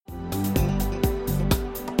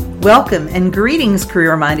Welcome and greetings,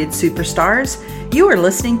 career-minded superstars. You are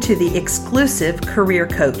listening to the exclusive Career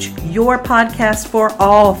Coach, your podcast for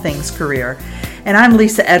all things career. And I'm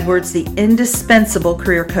Lisa Edwards, the indispensable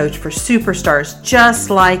career coach for superstars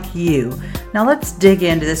just like you. Now let's dig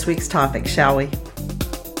into this week's topic, shall we?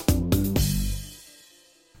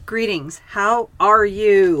 Greetings. How are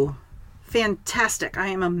you? Fantastic. I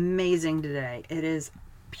am amazing today. It is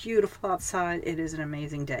beautiful outside. It is an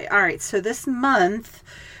amazing day. All right, so this month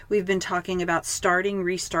we've been talking about starting,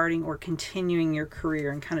 restarting, or continuing your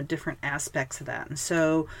career and kind of different aspects of that. And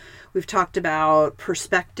so we've talked about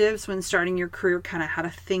perspectives when starting your career, kind of how to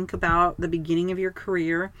think about the beginning of your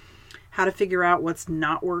career, how to figure out what's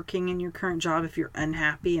not working in your current job if you're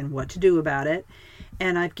unhappy and what to do about it.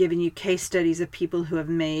 And I've given you case studies of people who have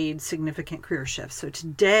made significant career shifts. So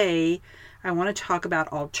today I want to talk about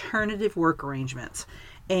alternative work arrangements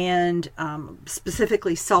and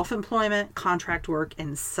specifically self-employment, contract work,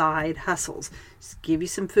 and side hustles. Just give you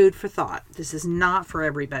some food for thought. This is not for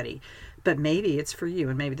everybody, but maybe it's for you,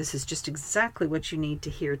 and maybe this is just exactly what you need to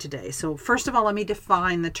hear today. So first of all, let me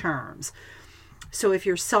define the terms. So if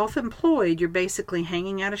you're self-employed, you're basically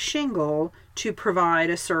hanging out a shingle to provide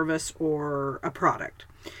a service or a product.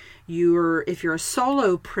 If you're a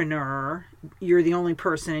solopreneur, you're the only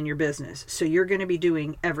person in your business. So you're going to be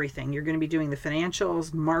doing everything. You're going to be doing the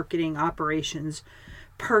financials, marketing, operations,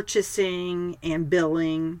 purchasing, and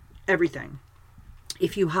billing, everything.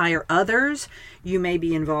 If you hire others, you may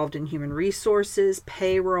be involved in human resources,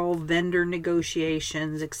 payroll, vendor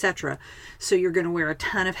negotiations, etc. So you're going to wear a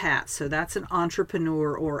ton of hats. So that's an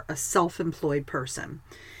entrepreneur or a self-employed person.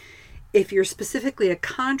 If you're specifically a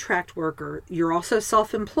contract worker, you're also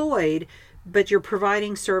self-employed, but you're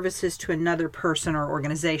providing services to another person or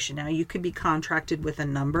organization. Now, you could be contracted with a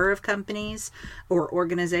number of companies or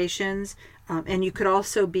organizations, and you could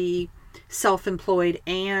also be self-employed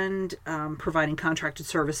and providing contracted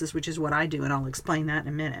services, which is what I do, and I'll explain that in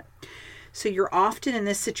a minute. So you're often in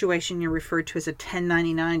this situation, you're referred to as a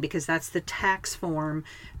 1099 because that's the tax form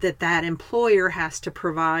that employer has to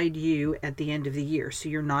provide you at the end of the year. So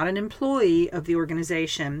you're not an employee of the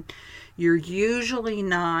organization. You're usually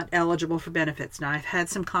not eligible for benefits. Now, I've had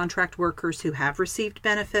some contract workers who have received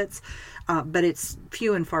benefits, but it's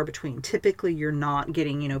few and far between. Typically, you're not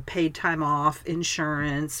getting, paid time off,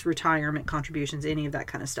 insurance, retirement contributions, any of that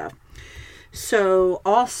kind of stuff. So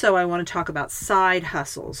also I want to talk about side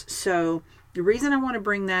hustles. So the reason I want to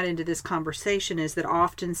bring that into this conversation is that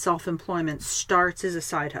often self-employment starts as a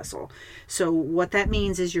side hustle. So what that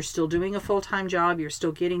means is you're still doing a full-time job, you're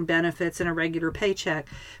still getting benefits and a regular paycheck,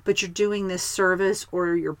 but you're doing this service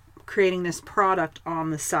or you're creating this product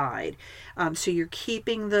on the side. So you're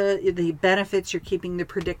keeping the benefits, you're keeping the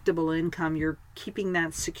predictable income, you're keeping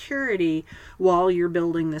that security while you're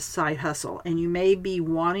building this side hustle. And you may be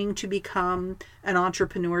wanting to become an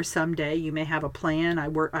entrepreneur someday. You may have a plan.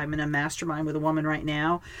 I'm in a mastermind with a woman right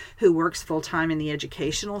now who works full-time in the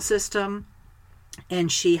educational system. And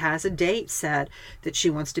she has a date set that she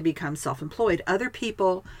wants to become self-employed. Other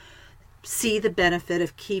people see the benefit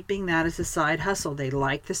of keeping that as a side hustle. They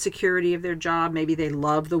like the security of their job. Maybe they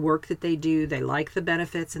love the work that they do. They like the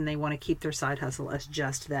benefits and they want to keep their side hustle as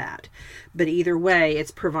just that. But either way,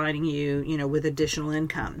 it's providing you, with additional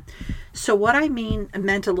income. So what I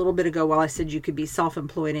meant a little bit ago while I said you could be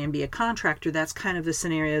self-employed and be a contractor, that's kind of the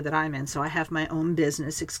scenario that I'm in. So I have my own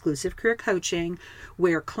business, Exclusive Career Coaching,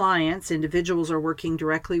 where clients, individuals are working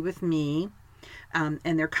directly with me. And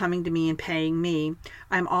they're coming to me and paying me.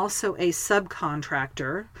 I'm also a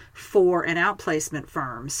subcontractor for an outplacement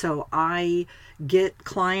firm. So I get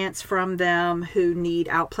clients from them who need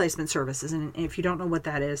outplacement services. And if you don't know what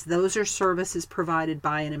that is, those are services provided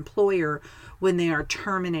by an employer when they are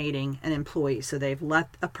terminating an employee. So they've let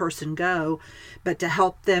a person go, but to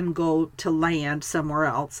help them go to land somewhere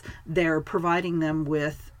else, they're providing them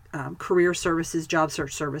with career services, job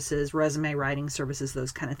search services, resume writing services,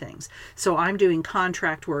 those kind of things. So I'm doing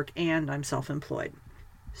contract work and I'm self-employed.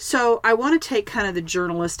 So I want to take kind of the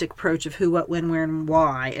journalistic approach of who, what, when, where, and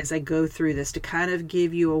why as I go through this to kind of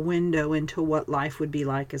give you a window into what life would be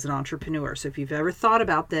like as an entrepreneur. So if you've ever thought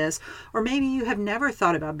about this, or maybe you have never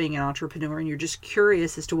thought about being an entrepreneur and you're just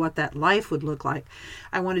curious as to what that life would look like,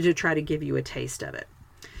 I wanted to try to give you a taste of it.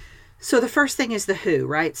 So the first thing is the who,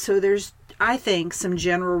 right? So there's, I think, some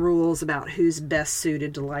general rules about who's best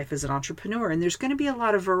suited to life as an entrepreneur. And there's going to be a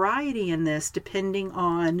lot of variety in this depending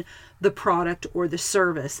on the product or the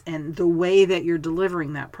service and the way that you're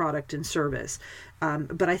delivering that product and service.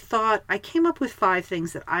 But I came up with 5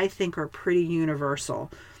 things that I think are pretty universal.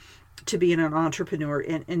 to being an entrepreneur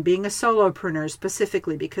and being a solopreneur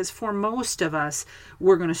specifically, because for most of us,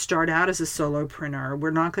 we're going to start out as a solopreneur. We're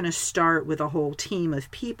not going to start with a whole team of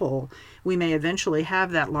people. We may eventually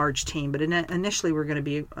have that large team, but initially we're going to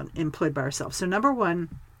be employed by ourselves. So number one,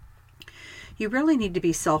 you really need to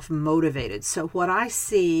be self-motivated. So what I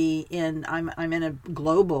see I'm in a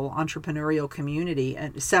global entrepreneurial community,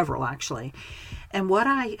 and several actually, and what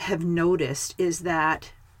I have noticed is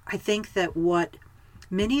that I think that what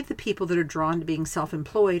many of the people that are drawn to being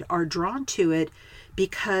self-employed are drawn to it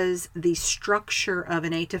because the structure of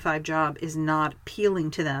an 8-to-5 job is not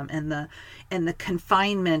appealing to them, and the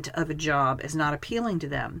confinement of a job is not appealing to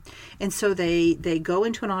them. And so they go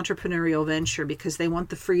into an entrepreneurial venture because they want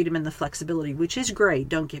the freedom and the flexibility, which is great,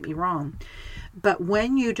 don't get me wrong. But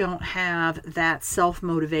when you don't have that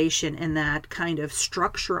self-motivation and that kind of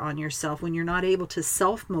structure on yourself, when you're not able to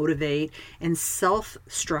self-motivate and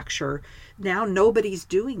self-structure, now nobody's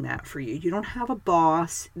doing that for you. You don't have a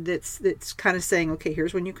boss that's kind of saying, okay,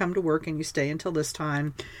 here's when you come to work and you stay until this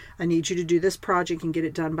time. I need you to do this project and get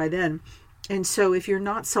it done by then. And so if you're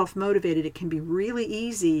not self-motivated, it can be really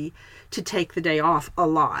easy to take the day off a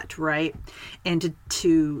lot, right? And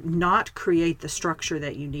to not create the structure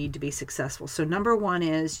that you need to be successful. So number one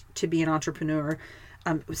is to be an entrepreneur,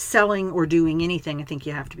 selling or doing anything, I think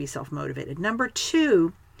you have to be self-motivated. Number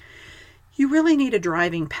two, you really need a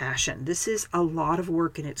driving passion. This is a lot of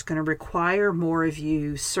work, and it's going to require more of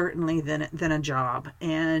you, certainly, than a job.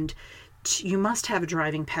 And you must have a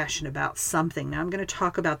driving passion about something. Now, I'm going to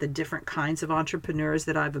talk about the different kinds of entrepreneurs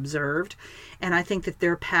that I've observed, and I think that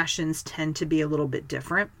their passions tend to be a little bit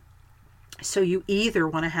different. So you either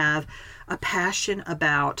want to have a passion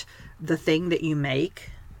about the thing that you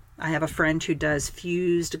make. I have a friend who does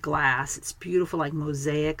fused glass. It's beautiful, like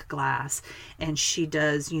mosaic glass. And she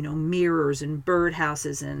does, mirrors and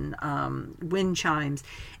birdhouses and wind chimes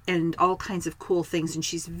and all kinds of cool things. And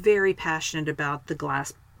she's very passionate about the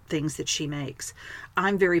glass things that she makes.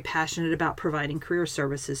 I'm very passionate about providing career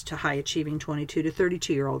services to high achieving 22 to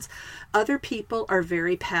 32 year olds. Other people are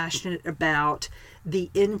very passionate about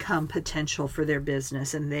the income potential for their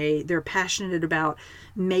business, and they're passionate about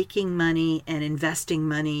making money and investing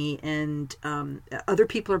money, and other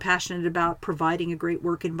people are passionate about providing a great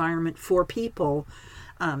work environment for people,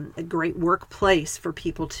 a great workplace for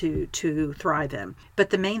people to thrive in. But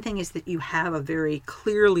the main thing is that you have a very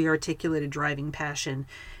clearly articulated driving passion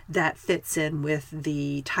that fits in with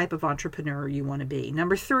the type of entrepreneur you want to be.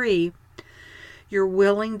 Number three, you're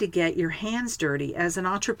willing to get your hands dirty. As an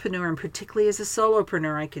entrepreneur, and particularly as a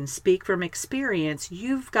solopreneur, I can speak from experience,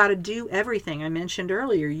 you've got to do everything. I mentioned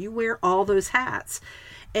earlier, you wear all those hats,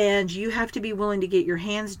 and you have to be willing to get your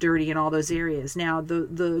hands dirty in all those areas. Now,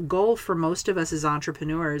 the goal for most of us as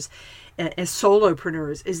entrepreneurs, as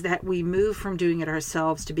solopreneurs, is that we move from doing it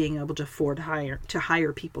ourselves to being able to afford to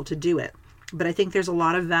hire people to do it. But I think there's a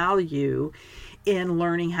lot of value in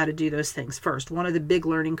learning how to do those things first. One of the big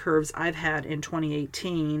learning curves I've had in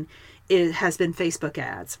 2018 has been Facebook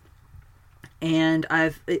ads. And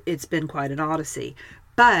it's been quite an odyssey.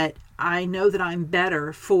 But I know that I'm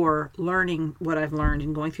better for learning what I've learned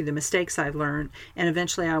and going through the mistakes I've learned. And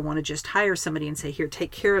eventually I want to just hire somebody and say, here,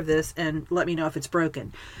 take care of this and let me know if it's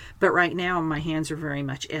broken. But right now my hands are very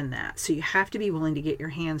much in that. So you have to be willing to get your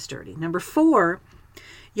hands dirty. Number four,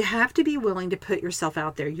 you have to be willing to put yourself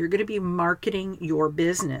out there. You're going to be marketing your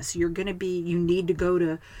business. You need to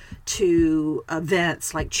go to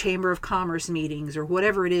events like Chamber of Commerce meetings or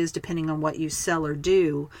whatever it is, depending on what you sell or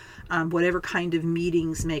do, whatever kind of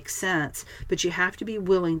meetings make sense. But you have to be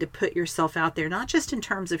willing to put yourself out there, not just in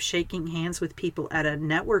terms of shaking hands with people at a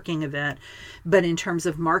networking event, but in terms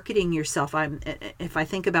of marketing yourself. If I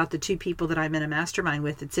think about the two people that I'm in a mastermind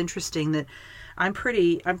with, it's interesting that I'm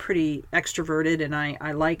pretty extroverted, and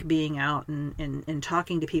I like being out and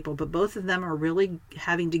talking to people, but both of them are really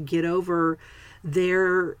having to get over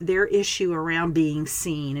their issue around being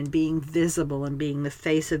seen and being visible and being the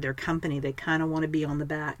face of their company. They kind of want to be on the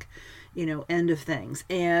back, end of things.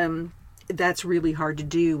 And that's really hard to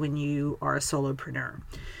do when you are a solopreneur.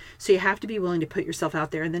 So you have to be willing to put yourself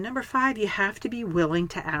out there. And then number five, you have to be willing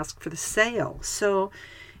to ask for the sale. So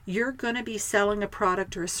you're going to be selling a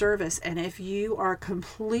product or a service, and if you are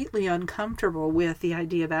completely uncomfortable with the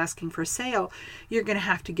idea of asking for sale, you're going to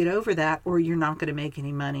have to get over that, or you're not going to make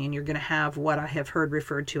any money, and you're going to have what I have heard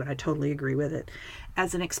referred to, and I totally agree with it,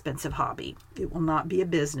 as an expensive hobby. It will not be a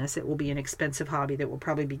business. It will be an expensive hobby that will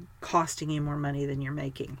probably be costing you more money than you're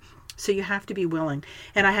making. So you have to be willing.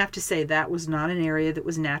 And I have to say that was not an area that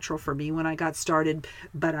was natural for me when I got started,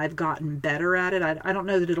 but I've gotten better at it. I don't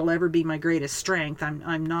know that it'll ever be my greatest strength.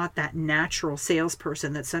 I'm not that natural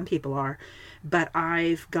salesperson that some people are, but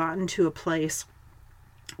I've gotten to a place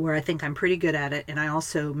where I think I'm pretty good at it. And I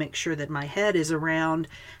also make sure that my head is around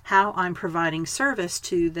how I'm providing service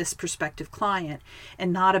to this prospective client,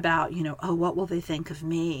 and not about, oh, what will they think of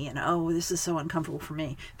me? And, oh, this is so uncomfortable for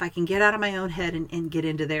me. If I can get out of my own head and get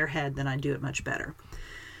into their head, then I do it much better.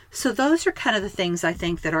 So those are kind of the things I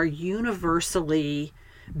think that are universally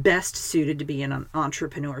best suited to be an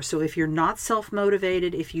entrepreneur. So if you're not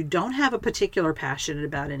self-motivated, if you don't have a particular passion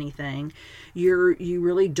about anything, you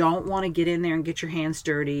really don't want to get in there and get your hands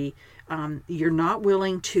dirty, you're not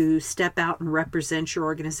willing to step out and represent your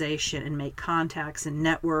organization and make contacts and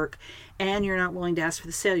network, and you're not willing to ask for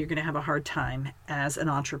the sale, you're going to have a hard time as an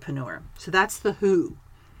entrepreneur. So that's the who.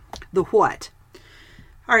 The what.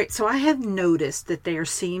 All right, so I have noticed that there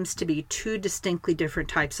seems to be two distinctly different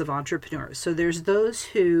types of entrepreneurs. So there's those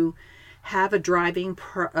who have a driving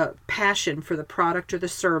passion for the product or the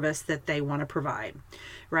service that they want to provide,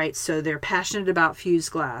 right? So they're passionate about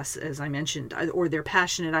fused glass, as I mentioned, or they're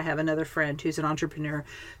passionate. I have another friend who's an entrepreneur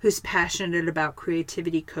who's passionate about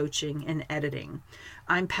creativity coaching and editing.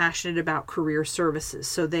 I'm passionate about career services.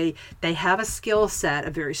 So they have a skill set,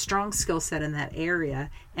 a very strong skill set in that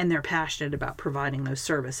area, and they're passionate about providing those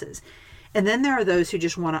services. And then there are those who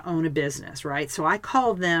just want to own a business, right? So I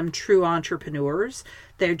call them true entrepreneurs.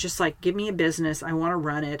 They're just like, give me a business. I want to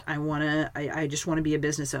run it. I just want to be a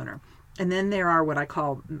business owner. And then there are what I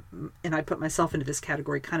call, and I put myself into this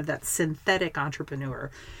category, kind of that synthetic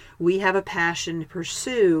entrepreneur. We have a passion to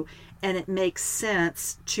pursue, and it makes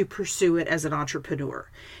sense to pursue it as an entrepreneur.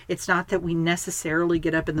 It's not that we necessarily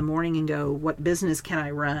get up in the morning and go, what business can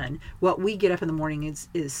I run? What we get up in the morning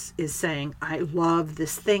is saying, I love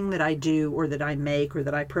this thing that I do or that I make or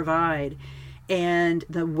that I provide, and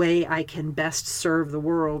the way I can best serve the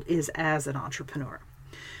world is as an entrepreneur.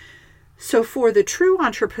 So for the true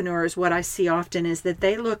entrepreneurs, what I see often is that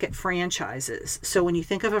they look at franchises. So when you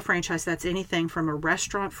think of a franchise, that's anything from a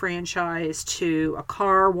restaurant franchise to a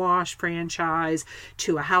car wash franchise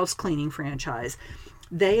to a house cleaning franchise.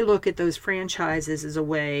 They look at those franchises as a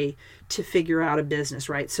way to figure out a business,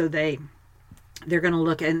 right? So they're going to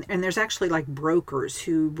look, and there's actually like brokers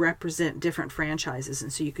who represent different franchises.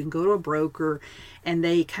 And so you can go to a broker and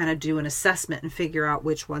they kind of do an assessment and figure out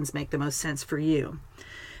which ones make the most sense for you.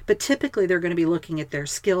 But typically they're going to be looking at their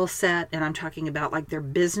skill set, and I'm talking about like their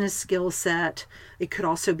business skill set. It could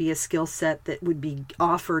also be a skill set that would be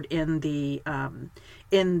offered in the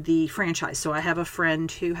franchise. So I have a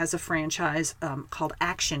friend who has a franchise called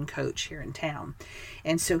Action Coach here in town.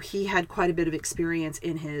 And so he had quite a bit of experience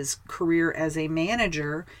in his career as a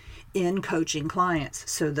manager in coaching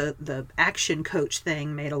clients. So the Action Coach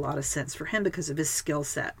thing made a lot of sense for him because of his skill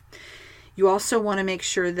set. You also want to make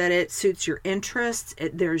sure that it suits your interests.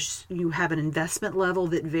 You have an investment level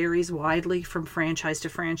that varies widely from franchise to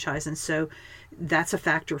franchise. And so that's a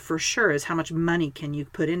factor for sure, is how much money can you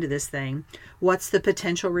put into this thing? What's the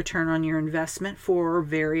potential return on your investment for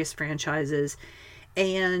various franchises?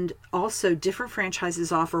 And also different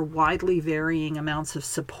franchises offer widely varying amounts of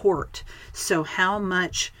support. So how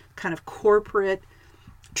much kind of corporate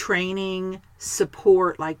training,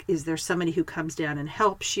 support, like is there somebody who comes down and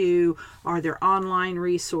helps you? Are there online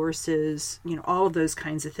resources? All of those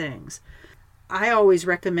kinds of things. I always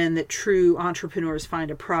recommend that true entrepreneurs find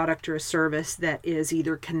a product or a service that is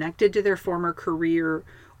either connected to their former career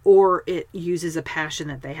or it uses a passion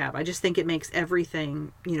that they have. I just think it makes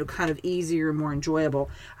everything, kind of easier and more enjoyable.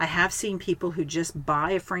 I have seen people who just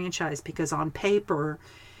buy a franchise because on paper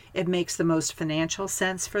it makes the most financial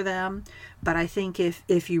sense for them. But I think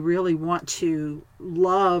if you really want to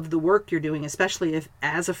love the work you're doing, especially if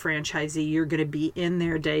as a franchisee you're going to be in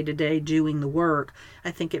there day to day doing the work,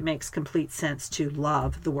 I think it makes complete sense to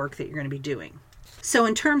love the work that you're going to be doing. So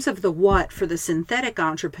in terms of the what for the synthetic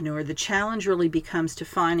entrepreneur, the challenge really becomes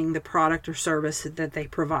defining the product or service that they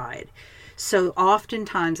provide. So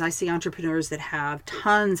oftentimes I see entrepreneurs that have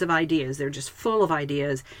tons of ideas. They're just full of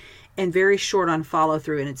ideas and very short on follow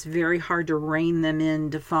through, and it's very hard to rein them in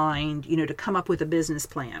to find, to come up with a business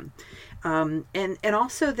plan. And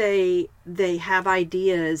also they have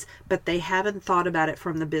ideas, but they haven't thought about it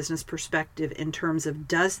from the business perspective in terms of,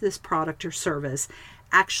 does this product or service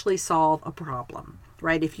actually solve a problem,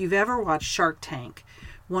 right? If you've ever watched Shark Tank,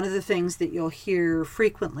 one of the things that you'll hear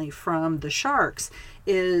frequently from the sharks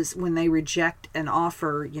is when they reject an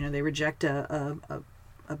offer, they reject a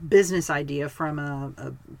business idea from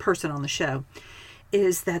a person on the show,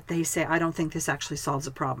 is that they say, I don't think this actually solves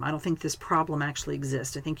a problem. I don't think this problem actually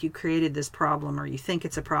exists. I think you created this problem, or you think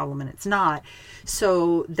it's a problem and it's not.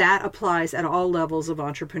 So that applies at all levels of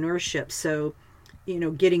entrepreneurship. So,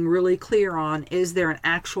 getting really clear on, is there an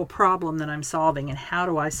actual problem that I'm solving, and how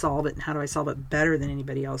do I solve it, and how do I solve it better than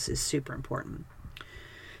anybody else is super important.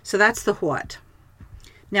 So that's the what.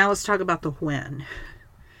 Now let's talk about the when.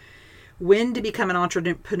 When to become an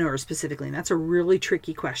entrepreneur specifically, and that's a really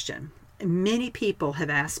tricky question. Many people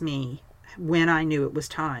have asked me when I knew it was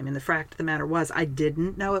time, and the fact of the matter was I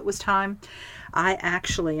didn't know it was time. I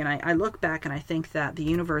actually, and I look back and I think that the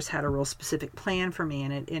universe had a real specific plan for me,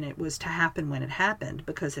 and it was to happen when it happened,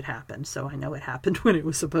 because it happened. So I know it happened when it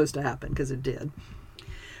was supposed to happen, because it did.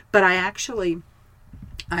 But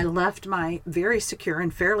I left my very secure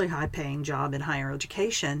and fairly high-paying job in higher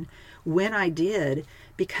education when I did,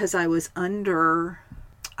 because I was under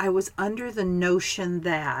the notion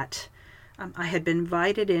that I had been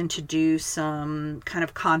invited in to do some kind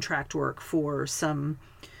of contract work for some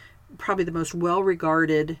probably the most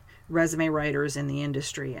well-regarded resume writers in the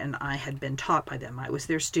industry, and I had been taught by them. I was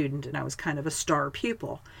their student, and I was kind of a star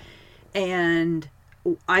pupil. And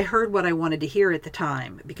I heard what I wanted to hear at the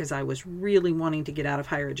time, because I was really wanting to get out of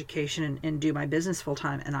higher education and do my business full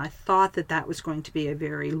time. And I thought that that was going to be a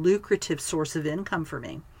very lucrative source of income for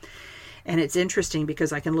me. And it's interesting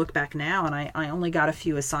because I can look back now, and I only got a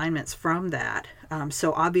few assignments from that.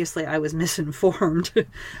 So obviously I was misinformed.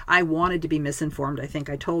 I wanted to be misinformed. I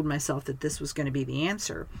think I told myself that this was going to be the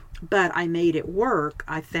answer. But I made it work.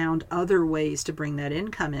 I found other ways to bring that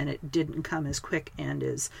income in. It didn't come as quick and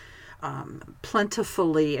as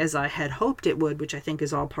plentifully as I had hoped it would, which I think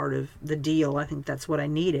is all part of the deal. I think that's what I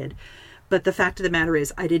needed. But the fact of the matter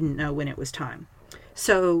is I didn't know when it was time.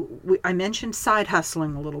 So I mentioned side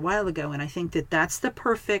hustling a little while ago, and I think that that's the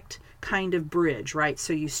perfect kind of bridge, right?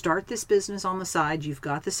 So you start this business on the side, you've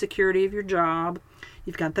got the security of your job,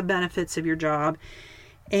 you've got the benefits of your job,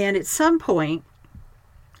 and at some point,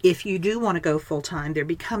 if you do want to go full-time, there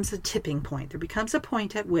becomes a tipping point. There becomes a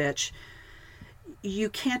point at which you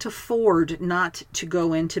can't afford not to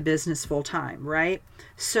go into business full-time, right?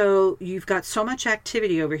 So you've got so much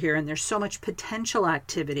activity over here, and there's so much potential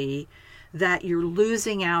activity that you're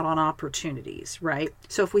losing out on opportunities, right?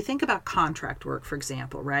 So if we think about contract work, for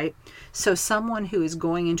example, right? So someone who is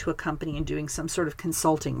going into a company and doing some sort of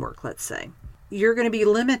consulting work, let's say, you're going to be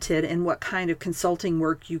limited in what kind of consulting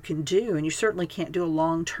work you can do, and you certainly can't do a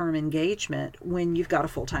long-term engagement when you've got a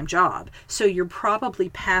full-time job. So you're probably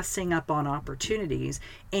passing up on opportunities,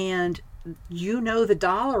 and you know the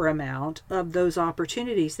dollar amount of those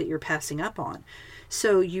opportunities that you're passing up on.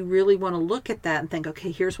 So you really want to look at that and think,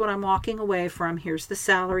 okay, here's what I'm walking away from. Here's the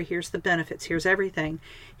salary. Here's the benefits. Here's everything.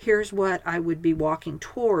 Here's what I would be walking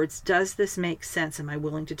towards. Does this make sense? Am I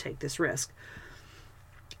willing to take this risk?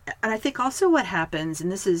 And I think also what happens, and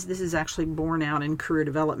this is actually borne out in career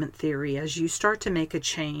development theory, as you start to make a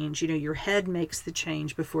change, your head makes the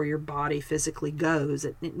change before your body physically goes.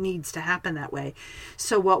 It needs to happen that way.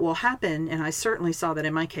 So what will happen, and I certainly saw that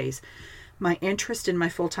in my case, my interest in my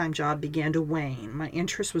full-time job began to wane. My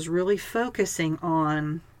interest was really focusing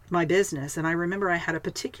on my business. And I remember I had a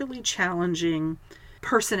particularly challenging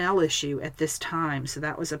personnel issue at this time. So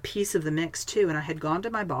that was a piece of the mix too. And I had gone to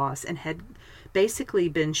my boss and had basically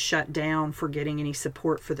been shut down for getting any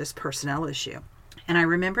support for this personnel issue. And I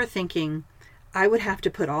remember thinking, I would have to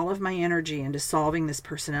put all of my energy into solving this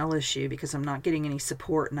personnel issue because I'm not getting any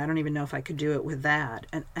support, and I don't even know if I could do it with that.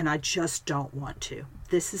 And I just don't want to.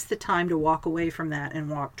 This is the time to walk away from that and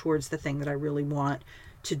walk towards the thing that I really want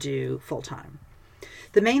to do full time.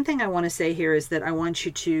 The main thing I want to say here is that I want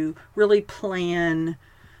you to really plan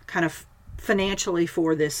kind of financially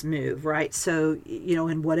for this move, right? So,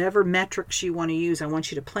 in whatever metrics you want to use, I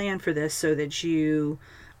want you to plan for this so that you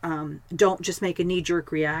don't just make a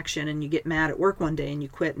knee-jerk reaction and you get mad at work one day and you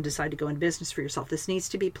quit and decide to go into business for yourself. This needs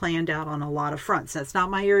to be planned out on a lot of fronts. That's not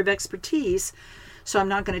my area of expertise, so I'm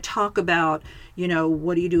not going to talk about,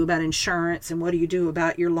 what do you do about insurance and what do you do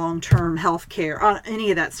about your long-term health care, any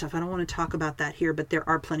of that stuff. I don't want to talk about that here, but there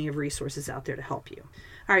are plenty of resources out there to help you.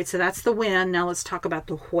 All right, so that's the when. Now let's talk about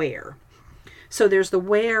the where. So there's the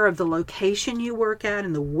where of the location you work at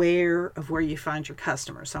and the where of where you find your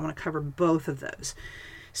customers. So I want to cover both of those.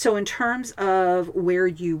 So in terms of where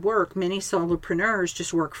you work, many solopreneurs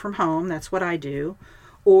just work from home. That's what I do.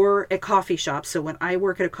 Or at coffee shops. So when I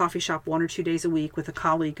work at a coffee shop 1 or 2 days a week with a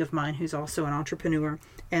colleague of mine who's also an entrepreneur,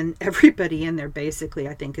 and everybody in there basically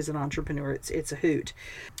I think is an entrepreneur. It's a hoot.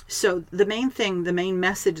 So the main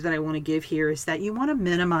message that I want to give here is that you want to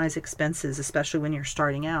minimize expenses, especially when you're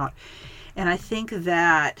starting out. And I think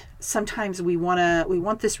that sometimes we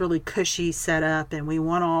want this really cushy setup, and we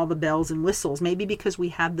want all the bells and whistles, maybe because we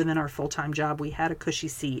had them in our full-time job. We had a cushy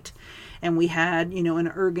seat, and we had, an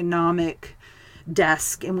ergonomic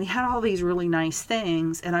desk, and we had all these really nice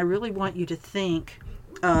things. And I really want you to think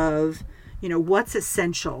of, what's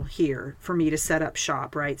essential here for me to set up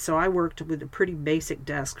shop, right? So I worked with a pretty basic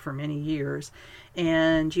desk for many years,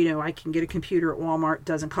 and, I can get a computer at Walmart.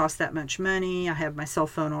 Doesn't cost that much money. I have my cell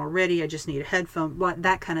phone already. I just need a headphone,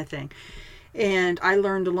 that kind of thing. And I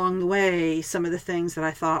learned along the way some of the things that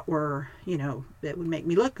I thought were, that would make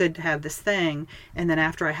me look good to have this thing. And then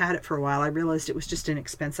after I had it for a while, I realized it was just an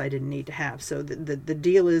expense I didn't need to have. So the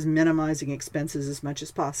deal is minimizing expenses as much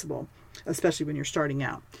as possible, especially when you're starting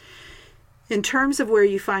out. In terms of where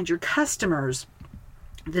you find your customers,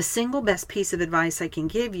 the single best piece of advice I can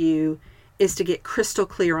give you is to get crystal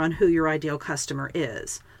clear on who your ideal customer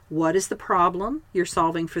is. What is the problem you're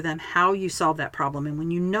solving for them? How you solve that problem. And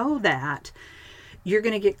when you know that, you're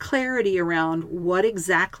going to get clarity around what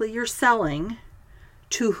exactly you're selling,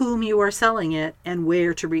 to whom you are selling it, and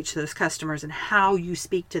where to reach those customers, and how you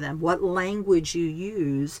speak to them, what language you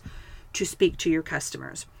use to speak to your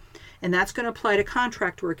customers. And that's going to apply to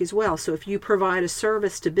contract work as well. So if you provide a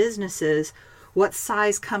service to businesses, what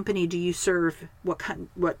size company do you serve? What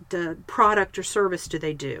product or service do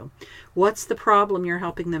they do? What's the problem you're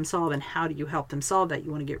helping them solve, and how do you help them solve that?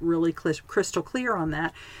 You want to get really crystal clear on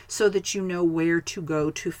that so that you know where to go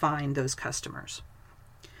to find those customers.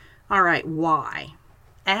 All right, why?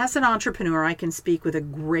 As an entrepreneur, I can speak with a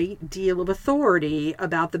great deal of authority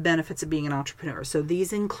about the benefits of being an entrepreneur. So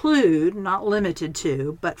these include, not limited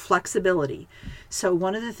to, but flexibility. So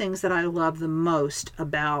one of the things that I love the most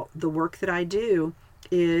about the work that I do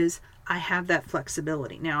is I have that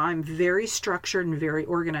flexibility. Now, I'm very structured and very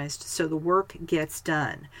organized, so the work gets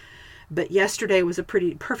done. But yesterday was a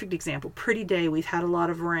perfect example. Pretty day. We've had a lot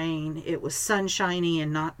of rain. It was sunshiny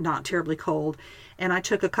and not terribly cold. And I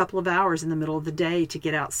took a couple of hours in the middle of the day to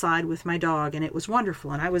get outside with my dog, and it was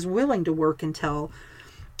wonderful. And I was willing to work until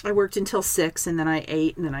 6, and then I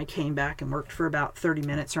ate, and then I came back and worked for about 30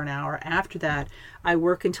 minutes or an hour. After that, I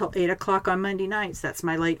work until 8 o'clock on Monday nights. That's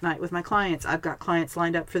my late night with my clients. I've got clients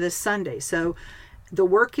lined up for this Sunday. So the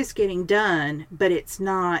work is getting done, but it's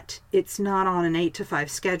not on an 8 to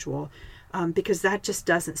 5 schedule, because that just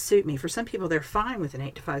doesn't suit me. For some people, they're fine with an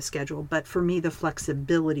 8 to 5 schedule, but for me, the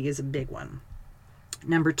flexibility is a big one.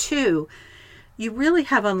 Number 2, you really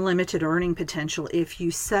have unlimited earning potential if you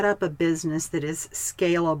set up a business that is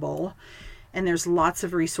scalable. And there's lots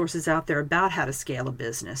of resources out there about how to scale a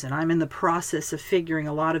business. And I'm in the process of figuring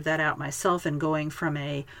a lot of that out myself, and going from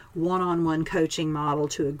a one-on-one coaching model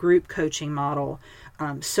to a group coaching model,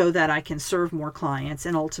 so that I can serve more clients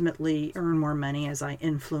and ultimately earn more money as I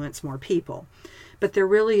influence more people. But there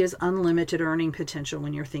really is unlimited earning potential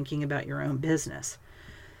when you're thinking about your own business.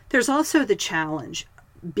 There's also the challenge.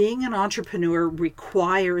 Being an entrepreneur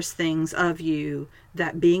requires things of you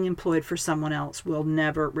that being employed for someone else will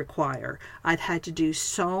never require. I've had to do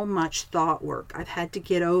so much thought work. I've had to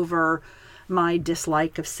get over my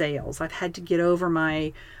dislike of sales. I've had to get over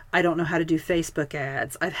I don't know how to do Facebook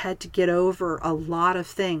ads. I've had to get over a lot of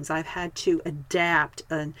things. I've had to adapt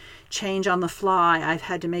and change on the fly. I've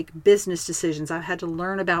had to make business decisions. I've had to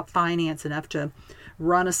learn about finance enough to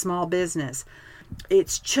run a small business.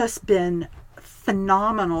 It's just been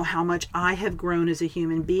phenomenal how much I have grown as a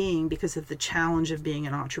human being because of the challenge of being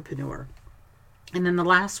an entrepreneur. And then the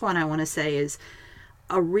last one I want to say is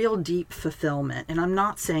a real deep fulfillment. And I'm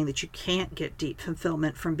not saying that you can't get deep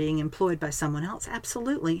fulfillment from being employed by someone else.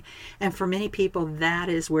 Absolutely. And for many people, that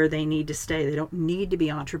is where they need to stay. They don't need to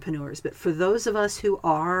be entrepreneurs. But for those of us who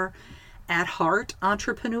are at heart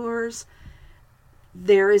entrepreneurs,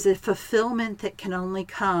 there is a fulfillment that can only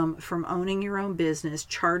come from owning your own business,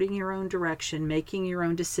 charting your own direction, making your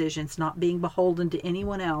own decisions, not being beholden to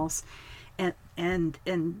anyone else, and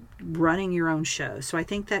running your own show. So I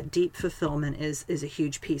think that deep fulfillment is a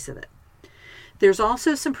huge piece of it. There's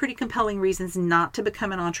also some pretty compelling reasons not to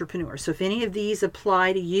become an entrepreneur. So if any of these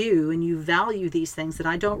apply to you and you value these things, then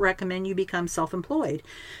I don't recommend you become self-employed.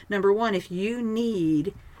 Number 1, if you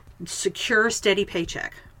need secure, steady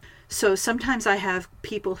paycheck. So sometimes I have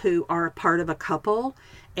people who are a part of a couple,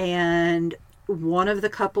 and one of the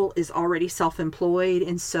couple is already self-employed,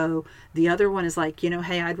 and so the other one is like,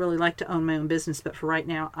 hey, I'd really like to own my own business, but for right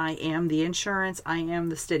now, I am the insurance, I am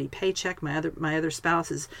the steady paycheck. My spouse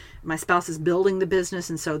is building the business,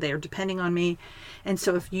 and so they are depending on me. And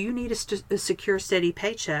so if you need a secure, steady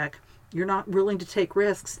paycheck, you're not willing to take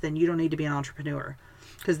risks, then you don't need to be an entrepreneur,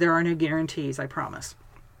 because there are no guarantees, I promise.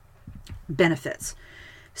 Benefits.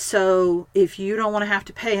 So if you don't want to have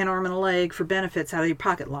to pay an arm and a leg for benefits out of your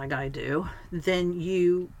pocket like I do, then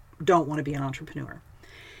you don't want to be an entrepreneur.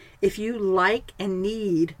 If you like and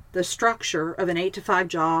need the structure of an 8-to-5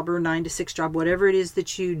 job or 9-to-6 job, whatever it is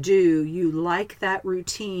that you do, you like that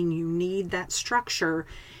routine, you need that structure,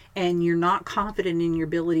 and you're not confident in your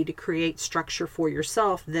ability to create structure for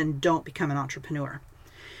yourself, then don't become an entrepreneur.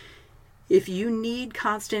 If you need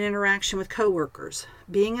constant interaction with coworkers,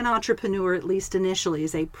 being an entrepreneur, at least initially,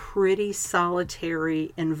 is a pretty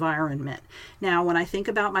solitary environment. Now, when I think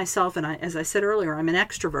about myself, and as I said earlier, I'm an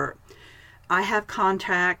extrovert. I have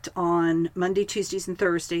contact on Monday, Tuesdays, and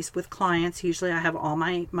Thursdays with clients. Usually I have all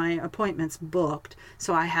my appointments booked.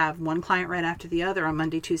 So I have one client right after the other on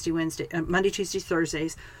Monday, Tuesdays,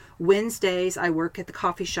 Thursdays. Wednesdays, I work at the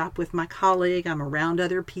coffee shop with my colleague. I'm around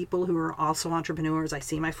other people who are also entrepreneurs. I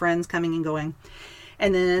see my friends coming and going.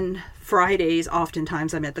 And then Fridays,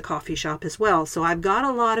 oftentimes I'm at the coffee shop as well. So I've got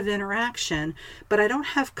a lot of interaction, but I don't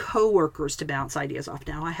have coworkers to bounce ideas off.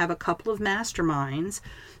 Now I have a couple of masterminds.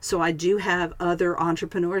 So I do have other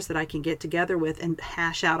entrepreneurs that I can get together with and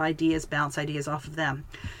hash out ideas, bounce ideas off of them.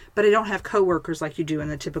 But I don't have coworkers like you do in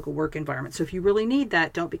the typical work environment. So if you really need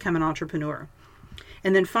that, don't become an entrepreneur.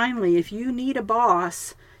 And then finally, if you need a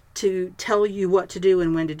boss to tell you what to do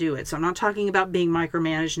and when to do it. So I'm not talking about being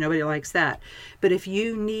micromanaged. Nobody likes that. But if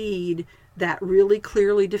you need that really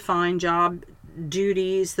clearly defined job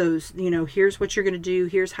duties, those, here's what you're going to do,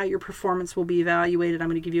 here's how your performance will be evaluated, I'm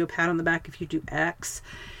going to give you a pat on the back if you do X,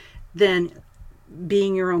 then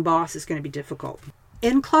being your own boss is going to be difficult.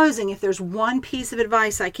 In closing, if there's one piece of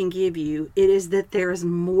advice I can give you, it is that there is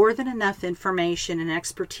more than enough information and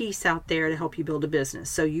expertise out there to help you build a business.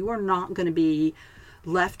 So you are not going to be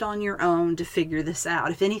left on your own to figure this out.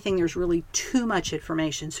 If anything, there's really too much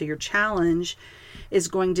information. So your challenge is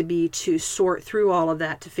going to be to sort through all of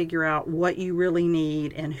that to figure out what you really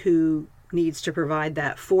need and who needs to provide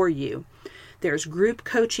that for you. There's group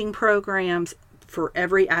coaching programs for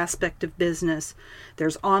every aspect of business.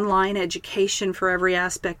 There's online education for every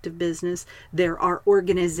aspect of business. There are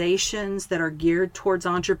organizations that are geared towards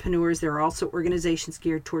entrepreneurs. There are also organizations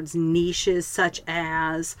geared towards niches, such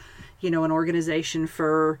as an organization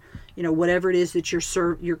for, whatever it is that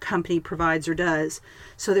your company provides or does.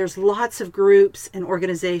 So there's lots of groups and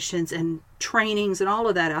organizations and trainings and all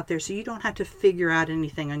of that out there. So you don't have to figure out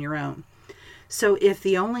anything on your own. So if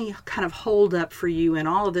the only kind of hold up for you in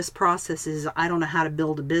all of this process is, I don't know how to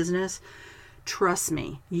build a business, trust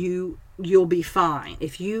me, you'll be fine.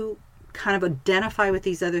 If you kind of identify with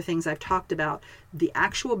these other things I've talked about, the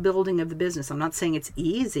actual building of the business, I'm not saying it's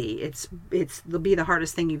easy. It'll be the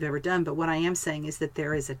hardest thing you've ever done. But what I am saying is that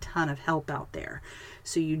there is a ton of help out there.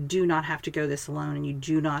 So you do not have to go this alone, and you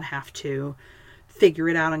do not have to figure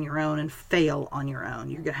it out on your own and fail on your own.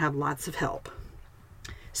 You're going to have lots of help.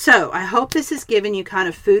 So I hope this has given you kind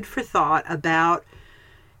of food for thought about,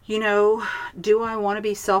 do I want to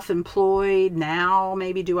be self-employed now?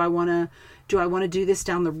 Maybe do I want to do this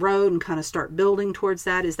down the road and kind of start building towards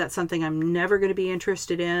that? Is that something I'm never going to be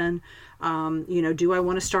interested in? Do I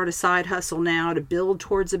want to start a side hustle now to build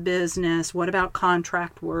towards a business? What about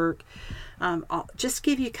contract work? I'll just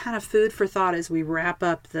give you kind of food for thought as we wrap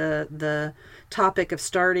up the topic of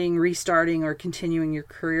starting, restarting, or continuing your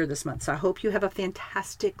career this month. So I hope you have a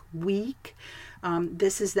fantastic week.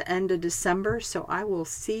 This is the end of December, so I will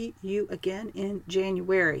see you again in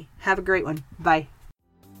January. Have a great one. Bye.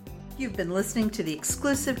 You've been listening to The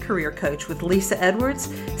Exclusive Career Coach with Lisa Edwards,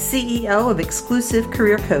 CEO of Exclusive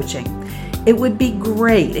Career Coaching. It would be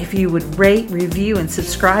great if you would rate, review, and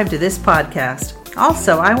subscribe to this podcast.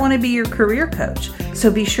 Also, I want to be your career coach,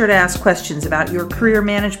 so be sure to ask questions about your career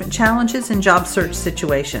management challenges and job search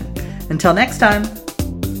situation. Until next time.